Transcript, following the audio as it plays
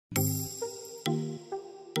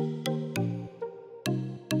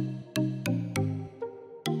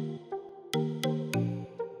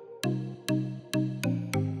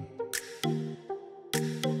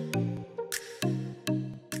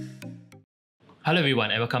Hello everyone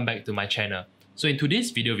and welcome back to my channel. So in today's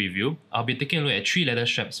video review, I'll be taking a look at 3 leather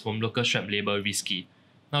straps from local strap label Wrisky.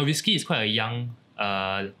 Now Wrisky is quite a young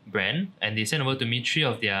brand and they sent over to me 3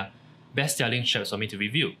 of their best selling straps for me to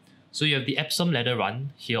review. So you have the Epsom Leather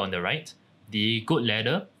Run here on the right, the Goat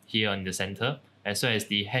Leather here on the center, as well as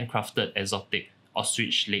the handcrafted exotic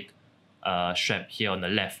Ostrich Leg Strap here on the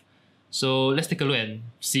left. So let's take a look and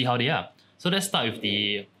see how they are. So let's start with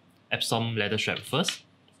the Epsom Leather Strap first.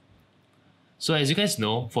 So as you guys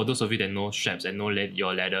know, for those of you that know straps and know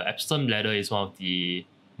your leather, Epsom leather is one of the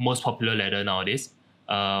most popular leather nowadays.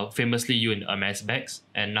 Famously used in Hermes bags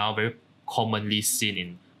and now very commonly seen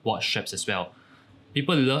in watch straps as well.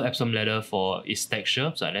 People love Epsom leather for its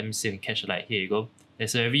texture. So let me see if I can catch the light. Here you go.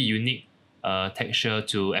 There's a very unique texture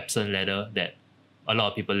to Epsom leather that a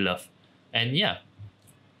lot of people love. And yeah,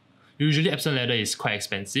 usually Epsom leather is quite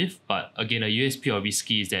expensive, but again, a USP of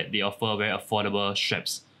Wrisky is that they offer very affordable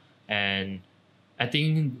straps. And I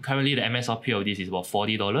think currently the MSRP of this is about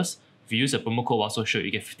 $40. If you use the promo code WASOSHIOK,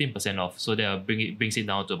 you get 15% off. So that brings it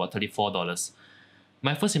down to about $34.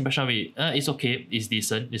 My first impression of it, it's okay, it's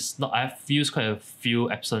decent. It's not. I've used quite a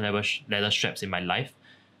few Epsom leather straps in my life,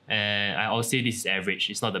 and I will say this is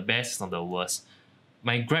average. It's not the best, it's not the worst.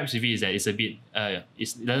 My gripes with it is that it's a bit,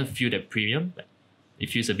 it doesn't feel that premium.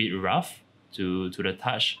 It feels a bit rough to the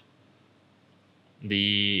touch.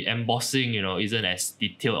 The embossing, isn't as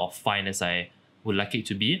detailed or fine as I would like it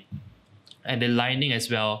to be, and the lining as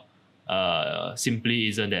well simply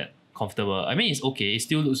isn't that comfortable. I mean, it's okay, it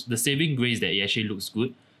still looks, the saving grace that it actually looks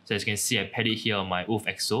good. So as you can see, I pat it here on my Wolf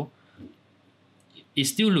EXO. It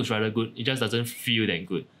still looks rather good, it just doesn't feel that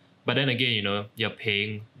good. But then again, you're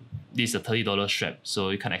paying, this is a $30 strap, so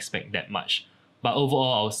you can't expect that much. But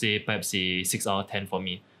overall, I'll say perhaps a 6 out of 10 for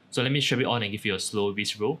me. So let me strap it on and give you a slow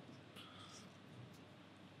wrist roll.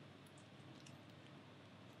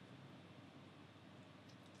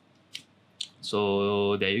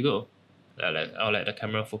 So there you go. I'll let the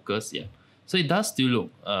camera focus. Yeah. So it does still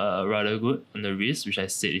look rather good on the wrist, which I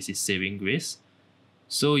said is its saving grace.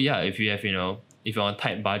 So yeah, if you have if you're on a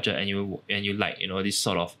tight budget and you like this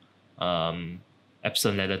sort of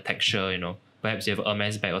Epsom leather texture, perhaps you have a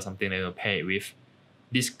Hermes bag or something that you'll pair it with,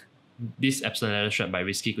 this Epsom leather strap by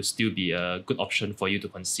Wrisky could still be a good option for you to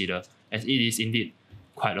consider, as it is indeed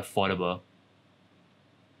quite affordable.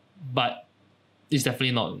 But it's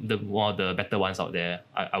definitely not one of the better ones out there,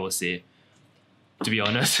 I would say, to be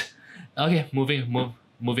honest. Okay,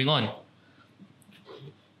 moving on.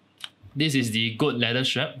 This is the Goat Leather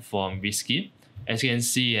Strap from Wrisky. As you can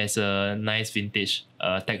see, it has a nice vintage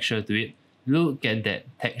texture to it. Look at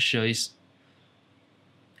that texture. It's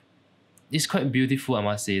quite beautiful, I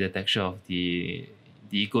must say, the texture of the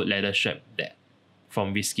Goat Leather Strap that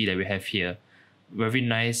from Wrisky that we have here. Very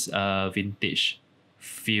nice vintage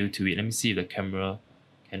feel to it. Let me see if the camera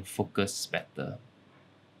can focus better.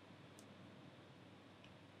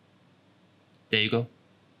 There you go.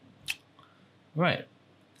 Right.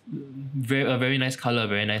 A very nice color,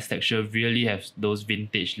 very nice texture. Really have those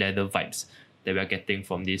vintage leather vibes that we're getting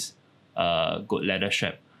from this Goat Leather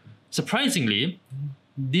Strap. Surprisingly,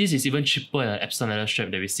 this is even cheaper than an Epsom Leather Strap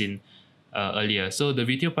that we've seen earlier. So the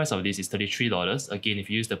retail price of this is $33. Again, if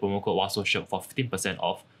you use the promo code WASOSHIOK for 15%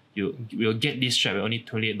 off, you will get this strap at only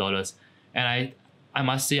 $28. And I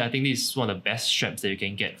must say, I think this is one of the best straps that you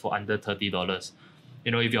can get for under $30.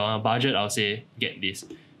 If you're on a budget, I'll say get this.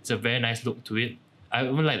 It's a very nice look to it. I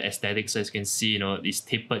even like the aesthetics. So as you can see, it's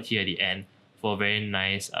tapered here at the end for a very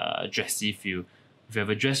nice dressy feel. If you have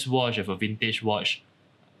a dress watch, you have a vintage watch,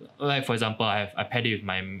 like for example, I paired it with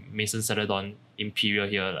my Maison Celadon Imperial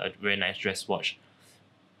here, a very nice dress watch.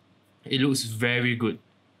 It looks very good,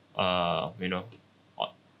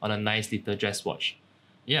 on a nice little dress watch.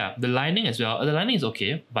 Yeah, the lining as well. The lining is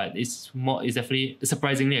okay, but it's definitely,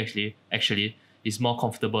 surprisingly actually, it's more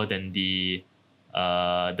comfortable than the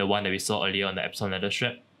one that we saw earlier on the Epsom leather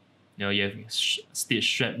strap. You have stitch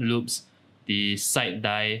strap loops, the side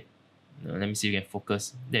die. Let me see if you can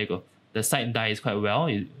focus. There you go. The side die is quite well.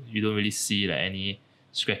 You don't really see like any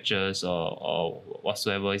scratches or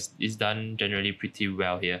whatsoever. It's done generally pretty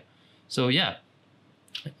well here. So yeah,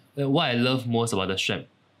 what I love most about the strap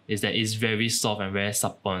is that it's very soft and very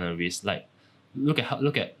supple on the wrist. Like look at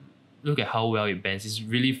how well it bends. It's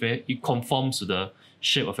really it conforms to the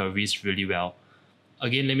shape of your wrist really well.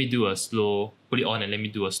 Again, let me do a slow, put it on and let me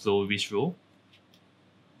do a slow wrist roll.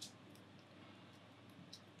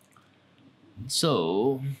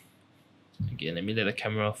 So again, let me let the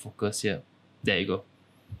camera focus here. There you go.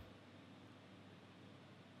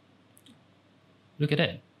 Look at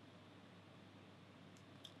that.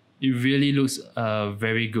 It really looks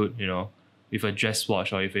very good, with a dress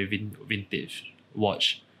watch or with a vintage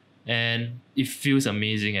watch, and it feels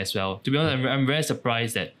amazing as well. To be honest, I'm very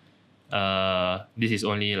surprised that this is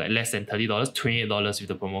only like less than $30, $28 with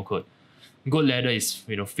the promo code. Gold leather is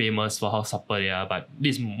famous for how supple they are, but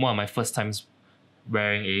this is one of my first times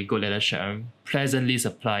wearing a gold leather strap. I'm pleasantly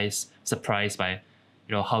surprised by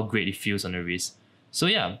how great it feels on the wrist. So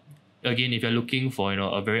yeah, again, if you're looking for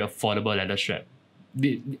a very affordable leather strap,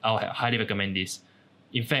 I'll highly recommend this.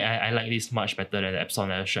 In fact, I like this much better than the Epsom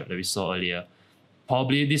leather strap that we saw earlier.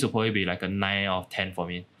 This will probably be like a 9 out of 10 for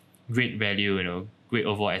me. Great value, great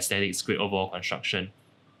overall aesthetics, great overall construction.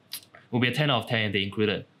 Will be a 10 out of 10 if they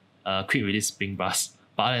included quick release spring bars.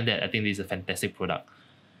 But other than that, I think this is a fantastic product.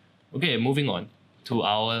 Okay, moving on to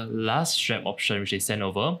our last strap option which they sent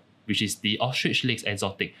over, which is the Ostrich Leg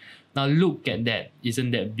Exotic. Now look at that,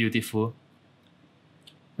 isn't that beautiful?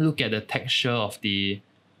 Look at the texture of the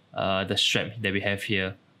strap that we have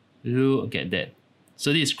here. Look at that.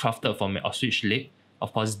 So this is crafted from an ostrich leg,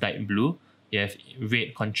 of course dark blue. You have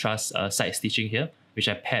red contrast side stitching here, which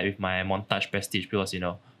I paired with my Montage Prestige because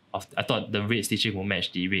I thought the red stitching will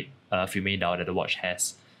match the red female dial that the watch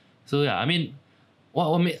has. So yeah, I mean,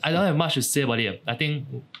 I don't have much to say about it. I think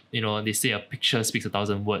they say a picture speaks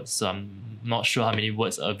 1,000 words, so I'm not sure how many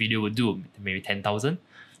words a video would do, maybe 10,000.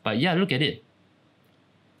 But yeah, look at it.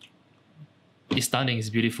 It's stunning, it's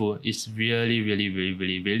beautiful. It's really, really, really,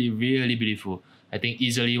 really, really, really beautiful. I think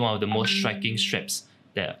easily one of the most striking straps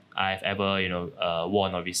that I've ever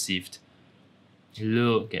worn or received.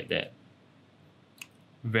 Look at that.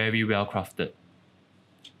 Very well crafted.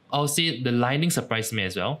 I'll say the lining surprised me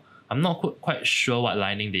as well. I'm not quite sure what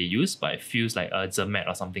lining they use, but it feels like a Zermatt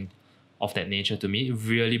or something of that nature to me.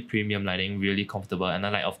 Really premium lining, really comfortable, and I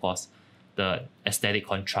like, of course, the aesthetic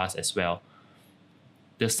contrast as well.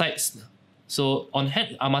 The sides, so on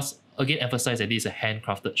hand, I must again emphasize that this is a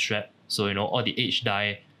handcrafted strap. So all the edge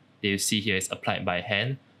dye that you see here is applied by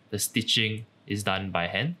hand. The stitching is done by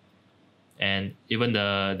hand, and even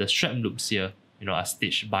the strap loops here, are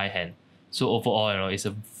stitched by hand. So overall, it's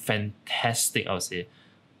a fantastic, I would say,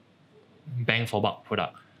 bang for buck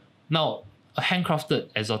product. Now, a handcrafted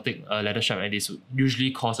exotic leather strap like this would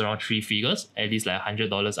usually cost around 3 figures, at least like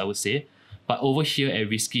 $100, I would say. But over here at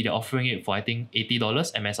Wrisky, they're offering it for I think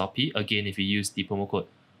 $80 MSRP. Again, if you use the promo code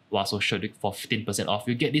WASOSHIOK for 15% off,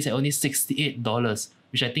 you get this at only $68,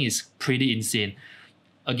 which I think is pretty insane.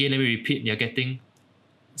 Again, let me repeat, you're getting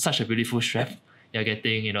such a beautiful strap. You're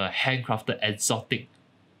getting a handcrafted exotic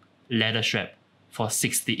leather strap for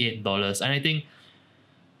 $68, and I think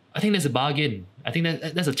that's a bargain. I think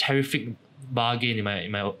that's a terrific bargain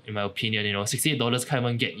in my opinion. $68 can't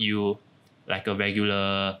even get you like a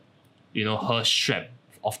regular her strap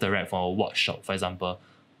off the rack from a watch shop, for example.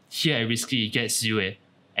 Here at Wrisky, it gets you a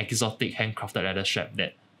exotic handcrafted leather strap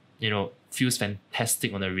that feels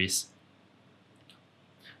fantastic on the wrist.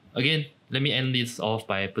 Again, let me end this off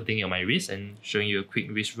by putting it on my wrist and showing you a quick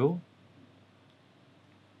wrist roll.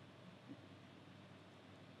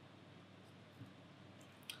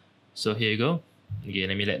 So here you go. Okay,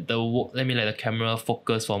 let me let the camera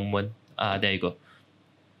focus for a moment. There you go.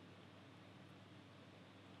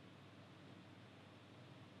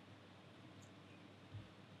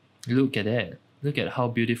 Look at that. Look at how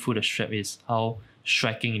beautiful the strap is, how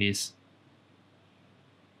striking it is.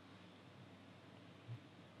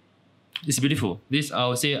 It's beautiful. This,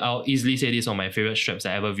 I'll easily say this is one of my favorite straps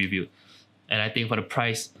I ever reviewed. And I think for the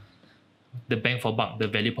price, the bang for buck, the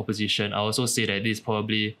value proposition, I also say that this is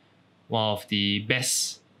probably one of the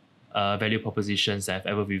best value propositions that I've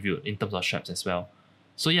ever reviewed in terms of straps as well.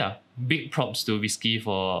 So yeah, big props to Wrisky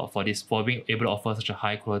for being able to offer such a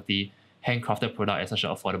high quality handcrafted product at such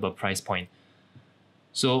an affordable price point.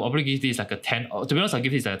 So I'll probably give this like a 10. To be honest, I'll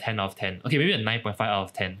give this like a 10 out of 10. Okay, maybe a 9.5 out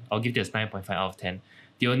of 10. I'll give this 9.5 out of 10.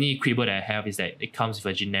 The only quibble that I have is that it comes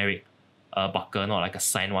with a generic buckle, not like a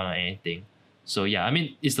signed one or anything. So yeah, I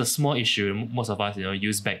mean, it's a small issue. Most of us,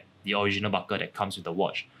 use back the original buckle that comes with the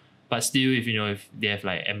watch. But still, if they have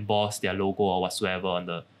like embossed their logo or whatsoever on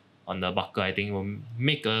the buckle, I think it will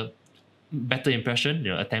make a better impression.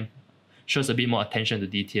 Shows a bit more attention to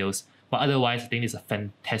details. But otherwise, I think it's a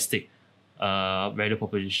fantastic value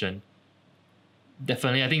proposition.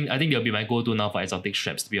 Definitely, I think they'll be my go-to now for exotic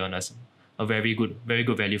straps, to be honest. A very good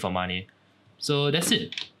value for money. So that's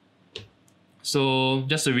it. So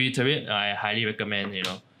just to reiterate, I highly recommend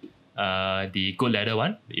the gold leather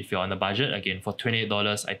one if you're on the budget. Again, for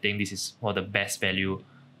 $28, I think this is one of the best value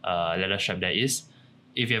leather strap there is.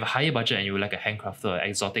 If you have a higher budget and you would like a handcrafted or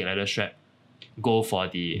exotic leather strap, go for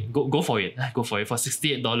it. Go for it for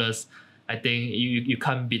 $68. I think you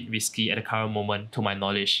can't beat Wrisky at the current moment, to my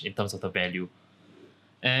knowledge, in terms of the value.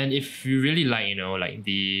 And if you really like, like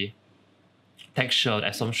the texture of the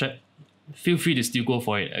Epsom strap, feel free to still go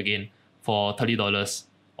for it again. For $30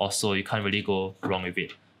 or so, you can't really go wrong with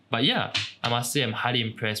it. But yeah, I must say I'm highly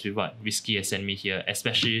impressed with what Wrisky has sent me here,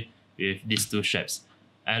 especially with these two straps.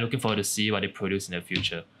 I'm looking forward to see what they produce in the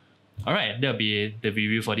future. Alright, that'll be the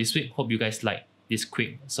review for this week. Hope you guys like this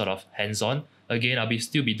quick sort of hands-on. Again, I'll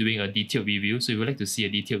still be doing a detailed review, so if you'd like to see a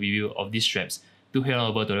detailed review of these straps, do head on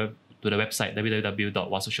over to the website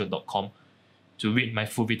www.wasoshiok.com to read my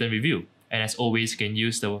full written review. And as always, you can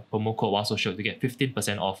use the promo code WASOSHIOK to get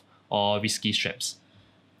 15% off all Wrisky straps.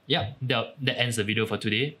 Yeah, that ends the video for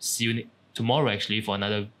today. See you tomorrow actually for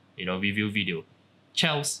another review video.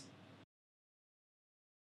 Ciao!